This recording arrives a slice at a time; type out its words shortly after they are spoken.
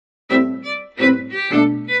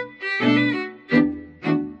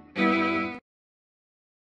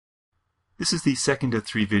This is the second of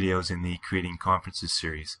 3 videos in the Creating Conferences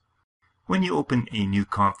series. When you open a new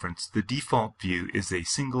conference, the default view is a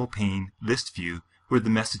single pane list view where the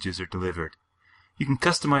messages are delivered. You can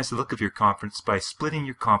customize the look of your conference by splitting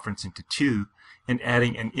your conference into 2 and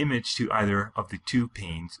adding an image to either of the 2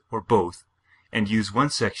 panes or both, and use one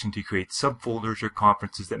section to create subfolders or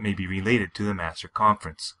conferences that may be related to the master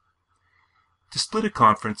conference. To split a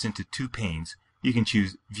conference into 2 panes, you can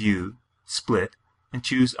choose View, Split, and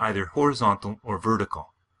choose either horizontal or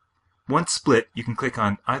vertical. Once split, you can click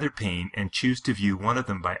on either pane and choose to view one of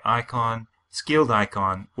them by icon, scaled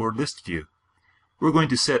icon, or list view. We're going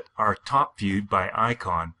to set our top viewed by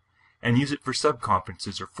icon and use it for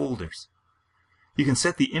subconferences or folders. You can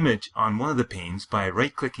set the image on one of the panes by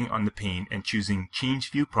right-clicking on the pane and choosing Change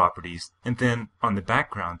View Properties, and then on the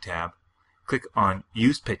Background tab, click on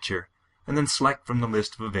Use Picture, and then select from the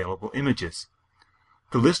list of available images.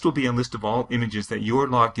 The list will be a list of all images that your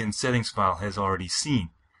logged-in settings file has already seen.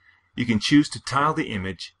 You can choose to tile the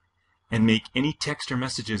image and make any text or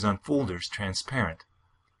messages on folders transparent.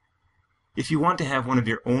 If you want to have one of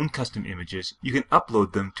your own custom images, you can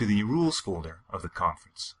upload them to the Rules folder of the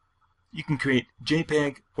conference. You can create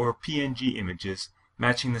JPEG or PNG images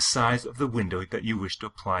matching the size of the window that you wish to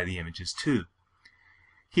apply the images to.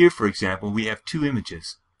 Here, for example, we have 2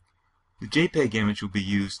 images. The JPEG image will be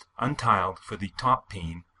used untiled for the top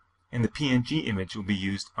pane, and the PNG image will be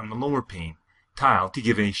used on the lower pane, tiled to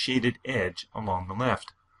give a shaded edge along the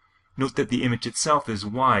left. Note that the image itself is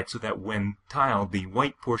wide so that when tiled, the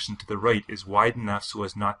white portion to the right is wide enough so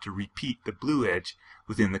as not to repeat the blue edge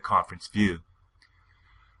within the conference view.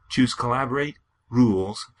 Choose Collaborate,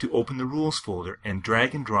 Rules to open the Rules folder and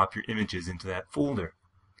drag and drop your images into that folder.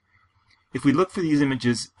 If we look for these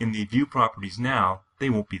images in the View Properties now,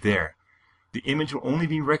 they won't be there. The image will only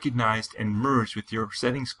be recognized and merged with your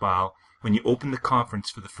settings file when you open the conference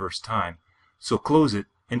for the first time. So close it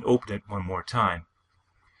and open it one more time.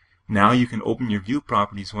 Now you can open your View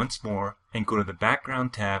Properties once more and go to the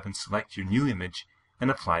Background tab and select your new image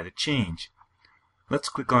and apply the change. Let's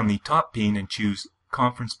click on the top pane and choose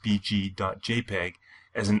conferencebg.jpg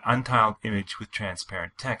as an untiled image with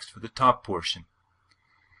transparent text for the top portion.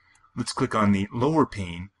 Let's click on the lower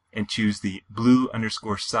pane and choose the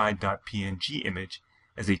blue_side.png image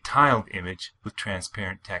as a tiled image with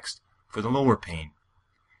transparent text for the lower pane.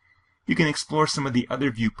 You can explore some of the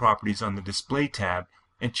other view properties on the Display tab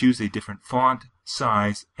and choose a different font,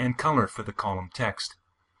 size, and color for the column text,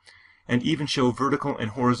 and even show vertical and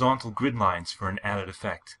horizontal grid lines for an added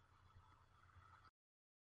effect.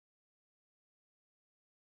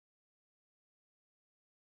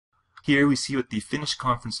 Here we see what the finished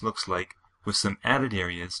conference looks like with some added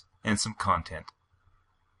areas and some content.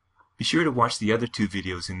 Be sure to watch the other 2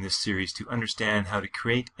 videos in this series to understand how to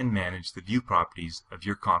create and manage the view properties of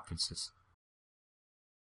your conferences.